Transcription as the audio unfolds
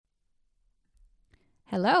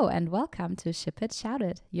Hello and welcome to Ship It, Shout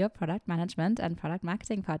It, your product management and product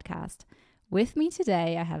marketing podcast. With me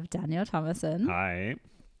today, I have Daniel Thomason. Hi.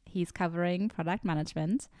 He's covering product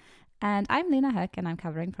management. And I'm Lena Höck and I'm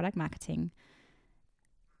covering product marketing.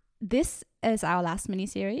 This is our last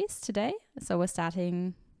mini-series today. So we're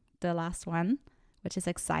starting the last one, which is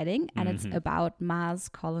exciting. And it's about Mars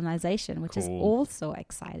colonization, which is also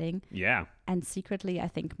exciting. Yeah. And secretly, I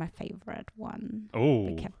think my favorite one. Oh.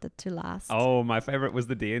 We kept it to last. Oh, my favorite was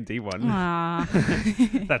the D&D one.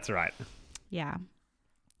 That's right. Yeah.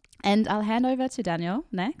 And I'll hand over to Daniel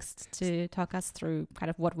next to talk us through kind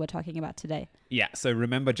of what we're talking about today. Yeah, so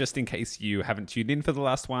remember, just in case you haven't tuned in for the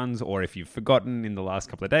last ones or if you've forgotten in the last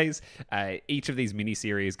couple of days, each of these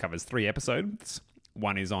mini-series covers 3 episodes.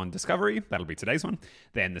 One is on discovery, that'll be today's one.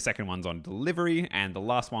 Then the second one's on delivery, and the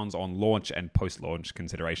last one's on launch and post-launch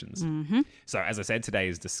considerations. So as I said, today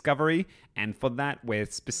is discovery, and for that we're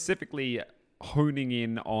specifically honing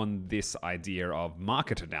in on this idea of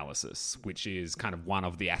market analysis, which is kind of one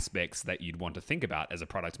of the aspects that you'd want to think about as a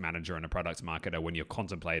product manager and a product marketer when you're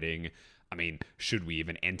contemplating, should we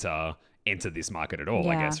even enter this market at all,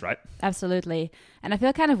 I guess, right? Absolutely. And I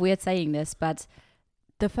feel kind of weird saying this, but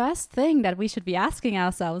the first thing that we should be asking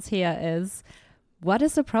ourselves here is, what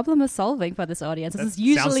is the problem we're solving for this audience? This is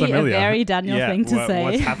usually a very Daniel thing to say.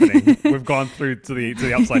 What's happening? We've gone through to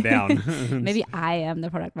the upside down. Maybe I am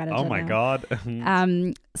the product manager. Oh my God.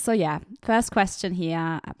 So yeah, first question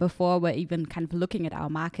here before we're even kind of looking at our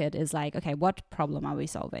market is like, okay, what problem are we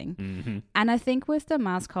solving? And I think with the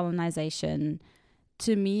Mars colonization,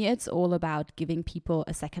 to me, it's all about giving people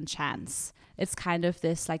a second chance. It's kind of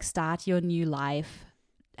this like start your new life,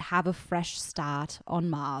 have a fresh start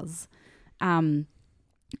on Mars.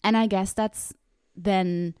 And I guess that's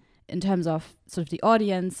then in terms of sort of the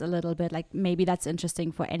audience a little bit, like maybe that's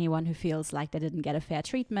interesting for anyone who feels like they didn't get a fair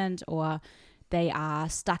treatment or they are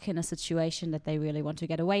stuck in a situation that they really want to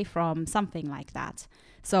get away from, something like that.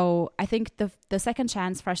 So I think the second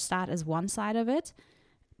chance, fresh start is one side of it.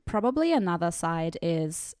 Probably another side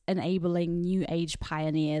is enabling new age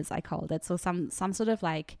pioneers, I called it. So some sort of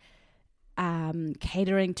like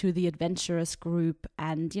catering to the adventurous group,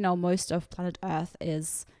 and most of planet Earth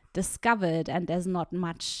is discovered and there's not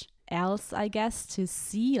much else, I guess, to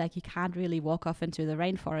see. Like you can't really walk off into the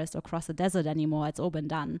rainforest or cross a desert anymore. It's all been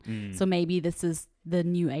done. So maybe this is the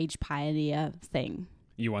new age pioneer thing.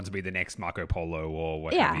 You want to be the next Marco Polo or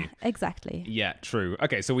what have you. Yeah, exactly. Yeah, true.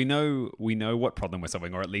 Okay, so we know what problem we're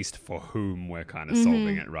solving, or at least for whom we're kind of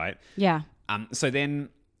solving it, right? Yeah. So then,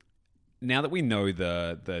 now that we know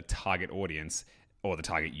the target audience or the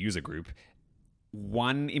target user group,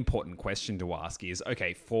 one important question to ask is,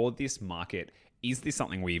 okay, for this market, is this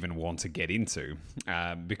something we even want to get into?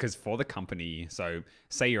 Because for the company, so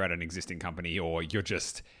say you're at an existing company or you're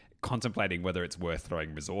just contemplating whether it's worth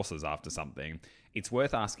throwing resources after something, it's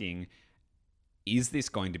worth asking, is this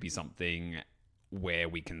going to be something where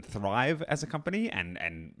we can thrive as a company and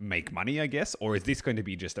make money, I guess? Or is this going to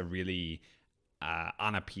be just a really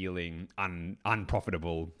unappealing,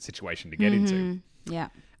 unprofitable situation to get into? Yeah.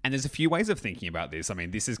 And there's a few ways of thinking about this.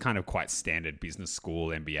 This is kind of quite standard business school,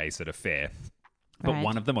 MBA sort of fare. But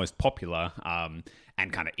one of the most popular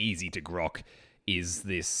and kind of easy to grok is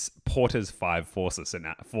this Porter's 5 forces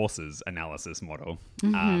analysis model.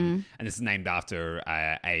 And this is named after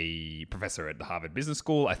a professor at the Harvard Business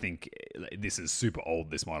School. I think this is super old,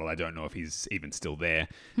 this model. I don't know if he's even still there.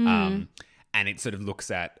 And it sort of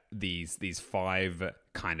looks at these 5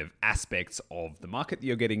 kind of aspects of the market that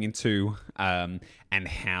you're getting into, and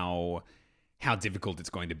how difficult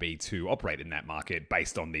it's going to be to operate in that market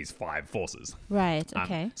based on these 5 forces. Right,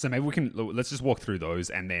 okay. So maybe let's just walk through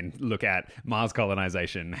those and then look at Mars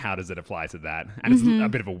colonization. How does it apply to that? And it's a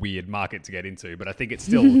bit of a weird market to get into, but I think it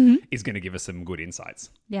still is going to give us some good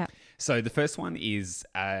insights. Yeah. So the first one is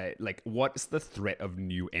what's the threat of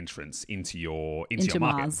new entrants into your market?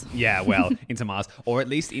 Mars. Yeah, well, into Mars, or at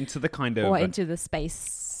least into the kind of... Or into the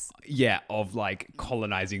space... Yeah, of like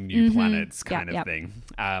colonizing new planets kind of thing.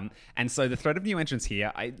 And so the threat of new entrants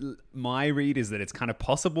here, my read is that it's kind of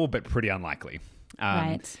possible, but pretty unlikely.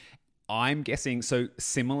 Right. I'm guessing, so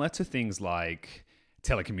similar to things like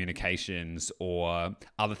telecommunications or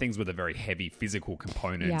other things with a very heavy physical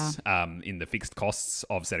component in the fixed costs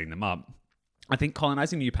of setting them up, I think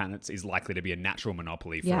colonizing new planets is likely to be a natural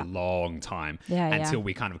monopoly for a long time until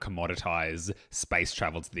we kind of commoditize space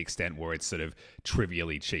travel to the extent where it's sort of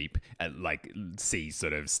trivially cheap, like see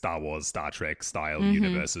sort of Star Wars, Star Trek style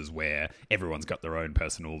universes where everyone's got their own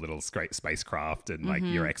personal little spacecraft and like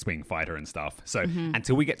your X-Wing fighter and stuff. So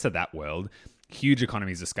until we get to that world, huge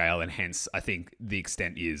economies of scale, and hence I think the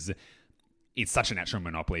extent is it's such a natural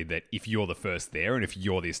monopoly that if you're the first there and if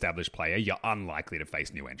you're the established player, you're unlikely to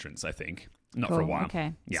face new entrants, I think. Not for a while.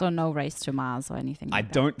 Okay. Yeah. So no race to Mars or anything like I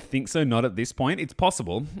that. don't think so, not at this point. It's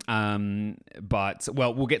possible. But,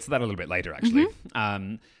 well, we'll get to that a little bit later, actually.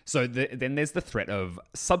 So then there's the threat of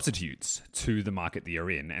substitutes to the market that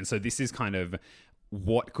you're in. And so this is kind of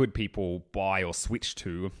what could people buy or switch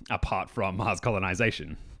to apart from Mars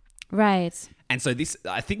colonization? Right. And so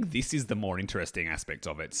I think this is the more interesting aspect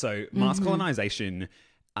of it. So Mars colonization...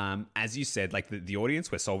 as you said, like the audience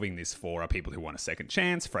we're solving this for are people who want a second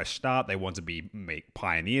chance, fresh start. They want to be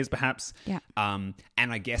pioneers, perhaps. Yeah. And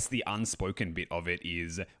I guess the unspoken bit of it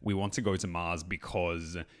is we want to go to Mars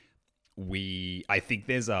because I think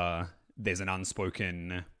there's an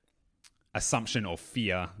unspoken assumption or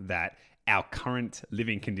fear that our current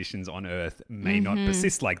living conditions on Earth may not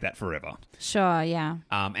persist like that forever. Sure, yeah.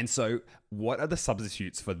 And so what are the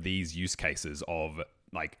substitutes for these use cases of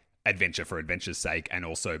like adventure for adventure's sake and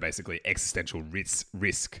also basically existential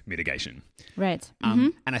risk mitigation? Right.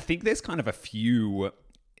 And I think there's kind of a few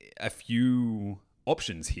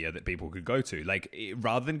options here that people could go to. Like,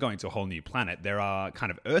 rather than going to a whole new planet, there are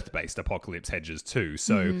kind of Earth-based apocalypse hedges too.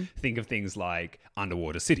 So think of things like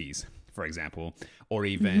underwater cities, for example, or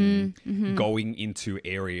even going into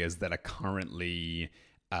areas that are currently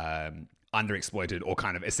underexploited or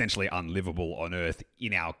kind of essentially unlivable on Earth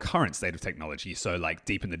in our current state of technology. So like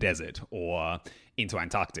deep in the desert or into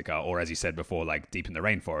Antarctica, or as you said before, like deep in the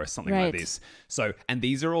rainforest, something like this. So, and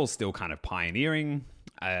these are all still kind of pioneering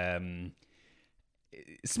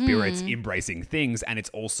spirits embracing things. And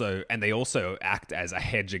they also act as a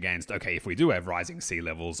hedge against, okay, if we do have rising sea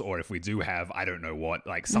levels or if we do have, I don't know what,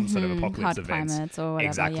 like some sort of apocalypse hard events. climates or whatever,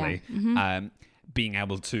 exactly. yeah. Being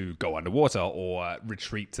able to go underwater or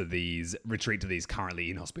retreat to these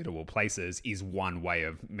currently inhospitable places is one way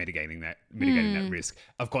of mitigating that risk.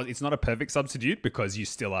 Of course, it's not a perfect substitute because you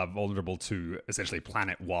still are vulnerable to essentially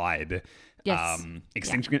planet-wide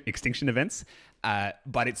extinction events.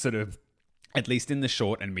 But it's sort of, at least in the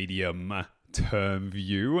short and medium term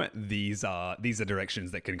view, these are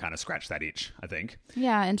directions that can kind of scratch that itch, I think.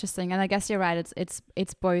 Yeah, interesting. And I guess you're right.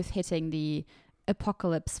 It's both hitting the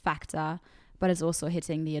apocalypse factor, but it's also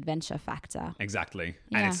hitting the adventure factor. Exactly.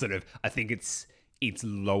 Yeah. And it's sort of, I think it's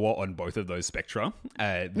lower on both of those spectra.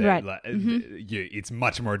 Right. It's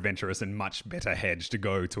much more adventurous and much better hedge to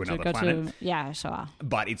go to another planet. Yeah, sure.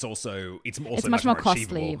 But it's also much more costly,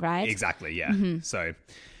 achievable. right? Exactly, yeah. So,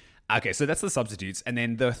 okay, so that's the substitutes. And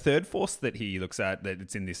then the third force that he looks at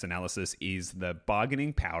that's in this analysis is the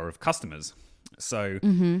bargaining power of customers. So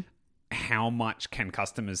how much can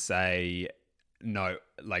customers say, no,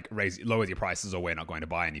 like lower your prices or we're not going to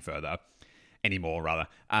buy anymore rather.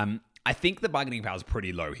 I think the bargaining power is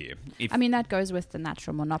pretty low here. I mean, that goes with the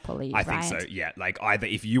natural monopoly, I right? think so, yeah. Like either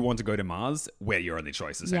if you want to go to Mars, we're your only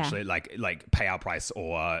choice essentially. Yeah. Like pay our price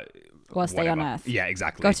or stay on Earth. Yeah,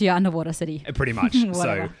 exactly. Go to your underwater city. Pretty much.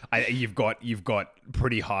 So you've got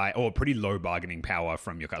pretty high or pretty low bargaining power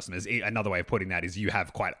from your customers. Another way of putting that is you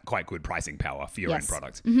have quite good pricing power for your own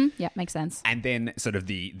product. Yeah, makes sense. And then sort of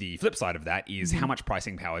the flip side of that is how much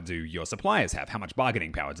pricing power do your suppliers have? How much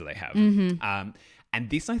bargaining power do they have? And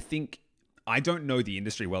this, I think, I don't know the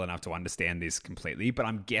industry well enough to understand this completely, but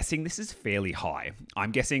I'm guessing this is fairly high.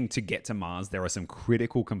 I'm guessing to get to Mars, there are some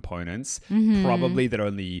critical components, probably that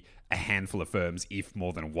only a handful of firms, if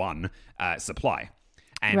more than one, supply.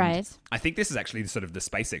 And right. I think this is actually sort of the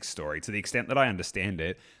SpaceX story. To the extent that I understand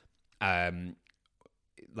it,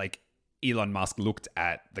 like Elon Musk looked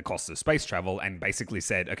at the costs of space travel and basically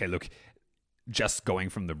said, okay, look, just going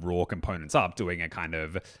from the raw components up, doing a kind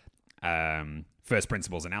of first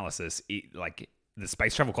principles analysis, like the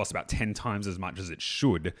space travel costs about 10 times as much as it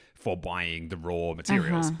should for buying the raw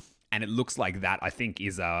materials. And it looks like that, I think,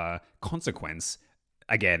 is a consequence.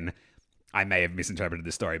 Again, I may have misinterpreted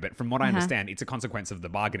the story, but from what I understand, it's a consequence of the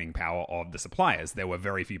bargaining power of the suppliers. There were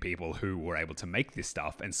very few people who were able to make this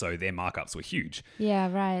stuff, and so their markups were huge.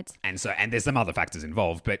 Yeah, right. And there's some other factors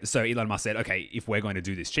involved. But so Elon Musk said, okay, if we're going to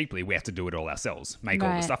do this cheaply, we have to do it all ourselves, make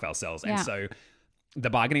all the stuff ourselves. Yeah. And so the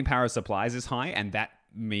bargaining power of suppliers is high, and that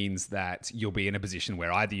means that you'll be in a position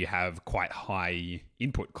where either you have quite high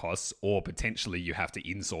input costs or potentially you have to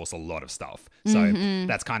insource a lot of stuff. So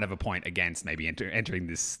that's kind of a point against maybe entering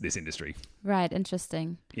this industry. Right.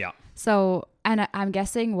 Interesting. Yeah. So, and I'm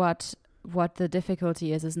guessing what what the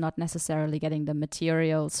difficulty is not necessarily getting the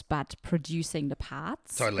materials, but producing the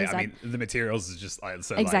parts. Totally. I mean, the materials is just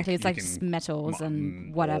so exactly. Like it's like metals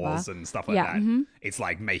and whatever and stuff like that. Mm-hmm. It's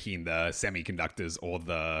like making the semiconductors or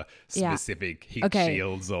the specific heat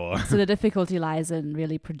shields. Or so the difficulty lies in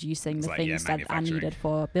really producing the things that are needed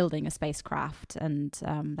for building a spacecraft and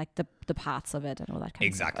like the parts of it and all that kind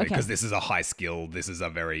of stuff. Exactly, because this is a high skill. This is a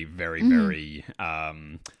very, very, very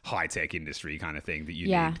high tech industry kind of thing that you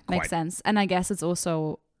need. Makes sense. And I guess it's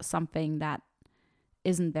also something that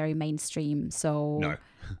isn't very mainstream. So no,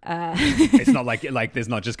 it's not like there's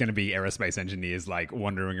not just going to be aerospace engineers like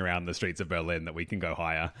wandering around the streets of Berlin that we can go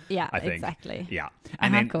hire. Yeah, I think. Exactly. Yeah,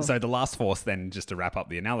 and then so the last force, then just to wrap up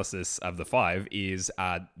the analysis of the 5 is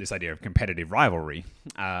this idea of competitive rivalry.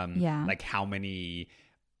 Like how many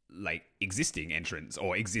like existing entrants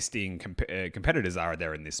or existing competitors are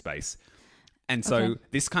there in this space. And so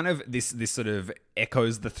this kind of this sort of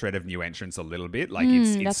echoes the threat of new entrants a little bit. Like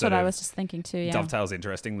it's that's what I was just thinking too. Yeah, dovetails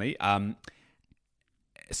interestingly.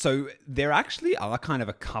 So there actually are kind of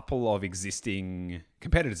a couple of existing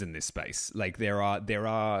competitors in this space. Like there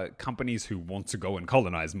are companies who want to go and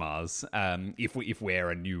colonize Mars. If we're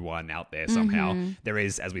a new one out there somehow, there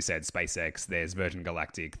is, as we said, SpaceX. There's Virgin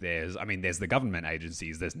Galactic. There's the government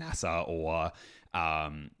agencies. There's NASA or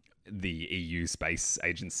the EU Space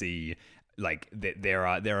Agency. Like there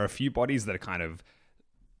are a few bodies that are kind of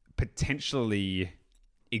potentially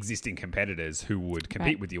existing competitors who would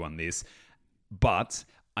compete with you on this, but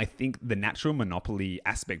I think the natural monopoly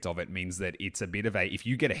aspect of it means that it's a bit of if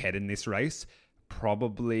you get ahead in this race,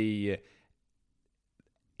 probably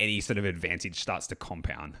any sort of advantage starts to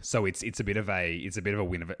compound. So it's a bit of a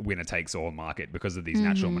winner takes all market because of these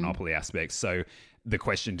natural monopoly aspects. So the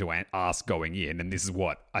question to ask going in, and this is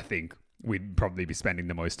what I think we'd probably be spending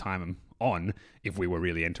the most time on if we were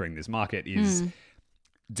really entering this market, is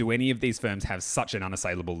do any of these firms have such an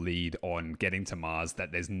unassailable lead on getting to Mars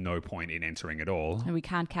that there's no point in entering at all? And we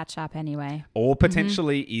can't catch up anyway. Or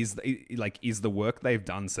potentially is the work they've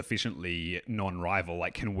done sufficiently non-rival?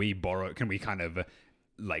 Like can we kind of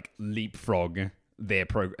like leapfrog their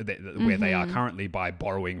where they are currently by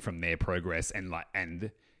borrowing from their progress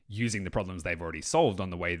and using the problems they've already solved on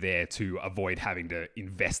the way there to avoid having to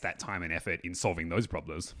invest that time and effort in solving those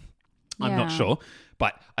problems? I'm not sure,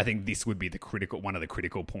 but I think this would be one of the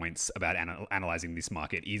critical points about analyzing this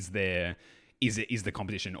market. Is the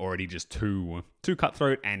competition already just too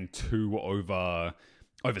cutthroat and too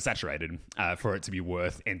oversaturated for it to be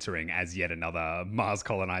worth entering as yet another Mars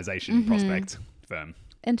colonization prospect firm?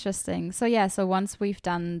 Interesting. So once we've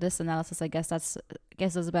done this analysis, I guess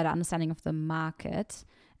there's a better understanding of the market,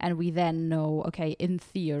 and we then know, okay, in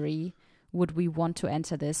theory, would we want to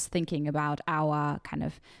enter this thinking about our kind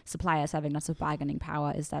of suppliers having lots of bargaining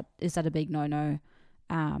power? Is that a big no-no?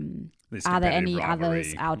 Are there any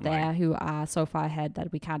others out there who are so far ahead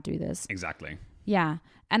that we can't do this? Exactly. Yeah.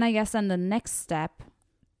 And I guess then the next step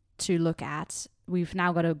to look at, we've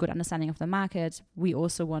now got a good understanding of the market. We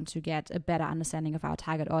also want to get a better understanding of our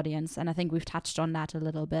target audience. And I think we've touched on that a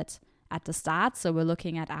little bit at the start. So we're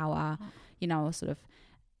looking at our, sort of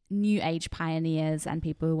new age pioneers and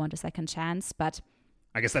people who want a second chance, but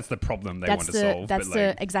I guess that's the problem they want to solve.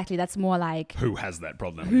 That's more like who has that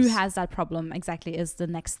problem. Who has that problem exactly is the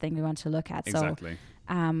next thing we want to look at. Exactly.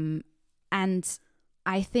 So, and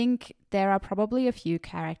I think there are probably a few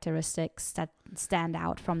characteristics that stand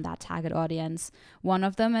out from that target audience. One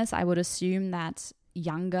of them is I would assume that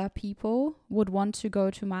younger people would want to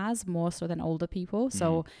go to Mars more so than older people.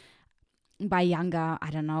 So by younger, I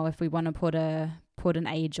don't know if we want to put an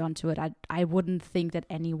age onto it. I wouldn't think that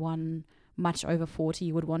anyone much over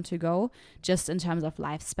 40 would want to go, just in terms of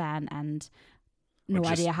lifespan and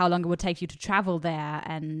idea how long it would take you to travel there,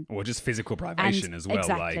 or just physical privation as well.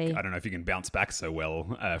 Exactly. Like I don't know if you can bounce back so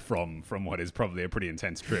well from what is probably a pretty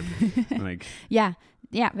intense trip. Yeah,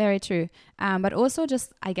 very true. But also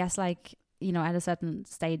just I guess like at a certain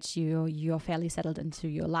stage you're fairly settled into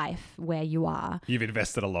your life where you are. You've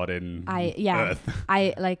invested a lot in Earth.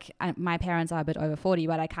 My parents are a bit over 40,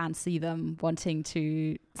 but I can't see them wanting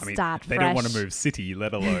to start they fresh. Don't want to move city,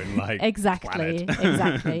 let alone like exactly.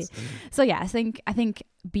 So yeah, I think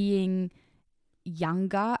being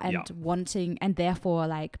younger and wanting, and therefore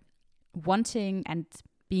like wanting and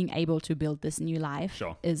being able to build this new life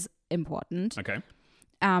is important. Okay.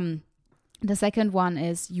 The second one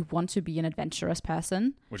is you want to be an adventurous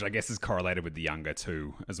person. Which I guess is correlated with the younger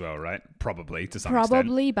too as well, right? Probably to some extent.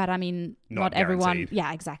 Probably, but I mean, not everyone.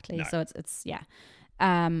 Yeah, exactly. No. So it's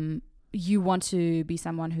you want to be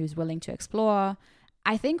someone who's willing to explore.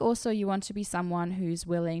 I think also you want to be someone who's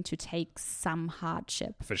willing to take some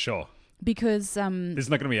hardship. For sure. because this is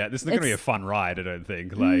not going to be a fun ride. I don't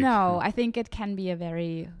think. Like, no, I think it can be a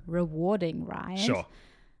very rewarding ride. Sure.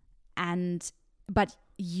 But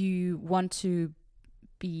you want to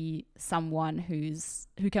be someone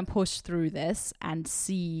who can push through this and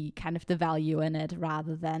see kind of the value in it,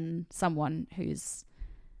 rather than someone who's,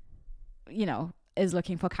 is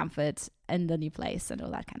looking for comfort in the new place and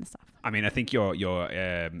all that kind of stuff. I mean, I think your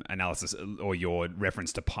analysis or your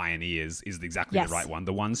reference to pioneers is exactly the right one.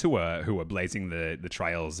 The ones who are blazing the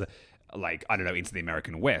trails, like, I don't know, into the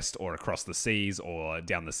American West or across the seas or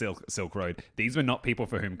down the Silk Road. These were not people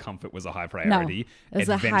for whom comfort was a high priority. No, it was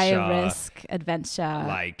a high risk adventure,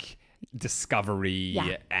 like discovery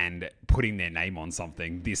and putting their name on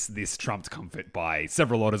something. This trumped comfort by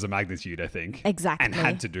several orders of magnitude, I think. Exactly. And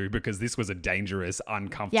had to do, because this was a dangerous,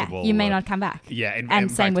 uncomfortable... Yeah, you may not come back. Yeah.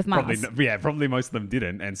 And same with Mars. Probably most of them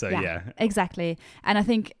didn't. And so, Exactly. And I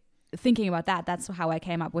think thinking about that's how I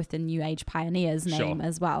came up with the New Age Pioneers name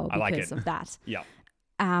as well, because of that. Yeah.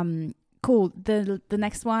 Cool. The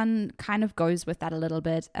next one kind of goes with that a little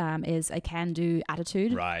bit, is a can-do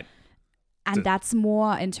attitude. Right. And that's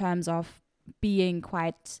more in terms of being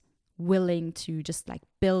quite willing to just like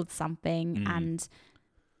build something. And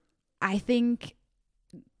I think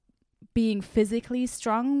being physically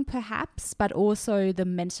strong perhaps, but also the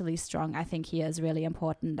mentally strong, I think here is really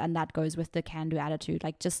important. And that goes with the can-do attitude,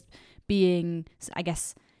 like just being, I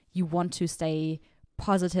guess you want to stay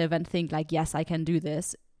positive and think like, yes, I can do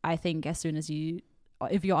this. I think as soon as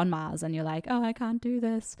if you're on Mars and you're like, oh, I can't do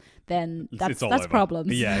this, then that's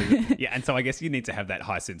problems. Yeah. And so I guess you need to have that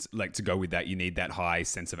high sense, like to go with that, you need that high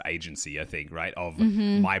sense of agency, I think, right? Of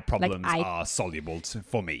my problems are soluble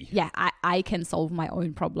for me. Yeah, I can solve my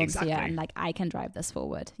own problems here, and like I can drive this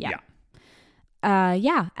forward.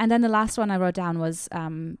 And then the last one I wrote down was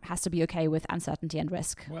has to be okay with uncertainty and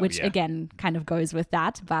risk, which again kind of goes with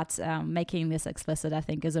that, but making this explicit I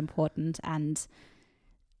think is important. And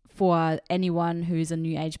for anyone who's a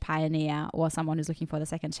New Age pioneer or someone who's looking for the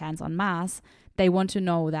second chance on Mars, they want to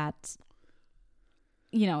know that,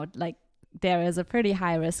 like there is a pretty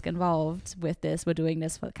high risk involved with this. We're doing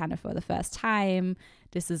this for the first time.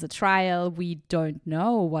 This is a trial. We don't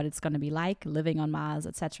know what it's going to be like living on Mars,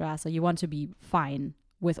 etc. So you want to be fine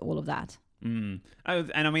with all of that. And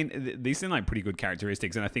I mean, these seem like pretty good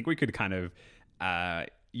characteristics. And I think we could kind of...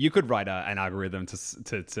 you could write an algorithm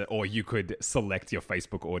to or you could select your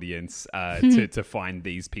Facebook audience to find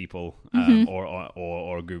these people,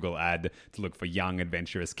 or a Google ad to look for young,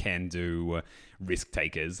 adventurous, can-do risk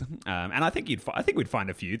takers. And I think we'd find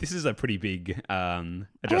a few. This is a pretty big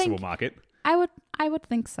addressable market. I would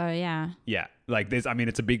think so. Yeah. Yeah. Like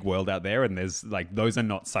it's a big world out there, and there's like those are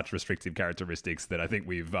not such restrictive characteristics that I think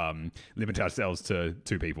we've limited ourselves to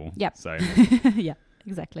 2 people. Yep. So yeah.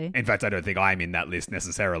 Exactly. In fact, I don't think I'm in that list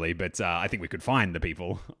necessarily, but I think we could find the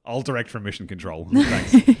people. I'll direct from Mission Control.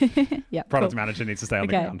 Thanks. Yeah. Product manager needs to stay on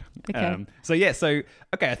the ground. Okay.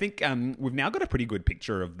 I think we've now got a pretty good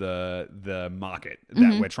picture of the market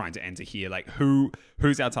that we're trying to enter here. Like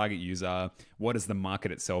who's our target user? What does the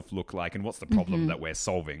market itself look like? And what's the problem that we're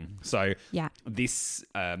solving? So this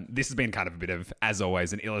has been kind of a bit of, as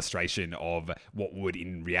always, an illustration of what would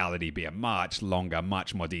in reality be a much longer,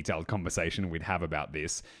 much more detailed conversation we'd have about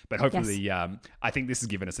this, but hopefully I think this has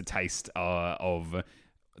given us a taste of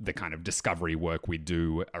the kind of discovery work we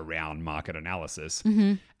do around market analysis.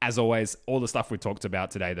 As always, all the stuff we talked about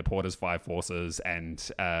today, the Porter's 5 forces and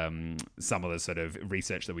some of the sort of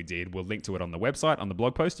research that we did, we'll link to it on the website, on the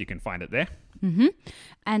blog post. You can find it there.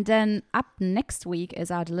 And then up next week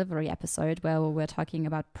is our delivery episode where we're talking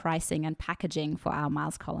about pricing and packaging for our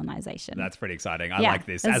Mars colonization. That's pretty exciting. I like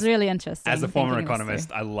this. It's really interesting. As a former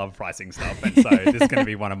economist, I love pricing stuff. And so this is going to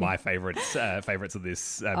be one of my favorites of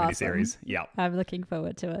this miniseries. Yeah. I'm looking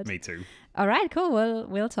forward to it. Me too. All right, cool.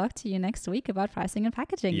 We'll talk to you next week about pricing and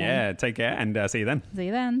packaging. Yeah, take care and see you then. See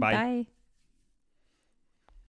you then. Bye. Bye.